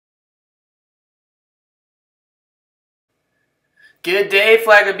Good day,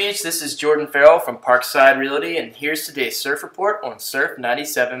 Flagler Beach. This is Jordan Farrell from Parkside Realty, and here's today's surf report on Surf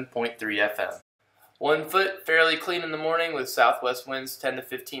 97.3 FM. 1 foot, fairly clean in the morning with southwest winds 10 to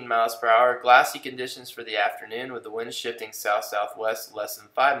 15 miles per hour. Glassy conditions for the afternoon with the wind shifting south-southwest less than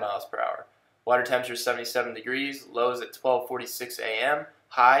 5 miles per hour. Water temperature 77 degrees, lows at 12:46 a.m.,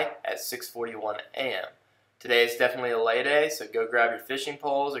 high at 6:41 a.m. Today is definitely a lay day, so go grab your fishing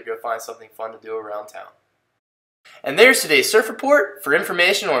poles or go find something fun to do around town. And there's today's surf report. For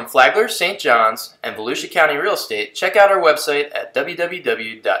information on Flagler, St. John's, and Volusia County real estate, check out our website at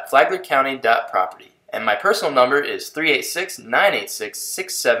www.flaglercounty.property. And my personal number is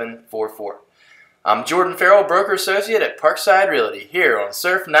 386-986-6744. I'm Jordan Farrell, broker associate at Parkside Realty, here on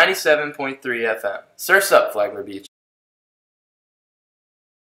Surf 97.3 FM. Surf's up, Flagler Beach.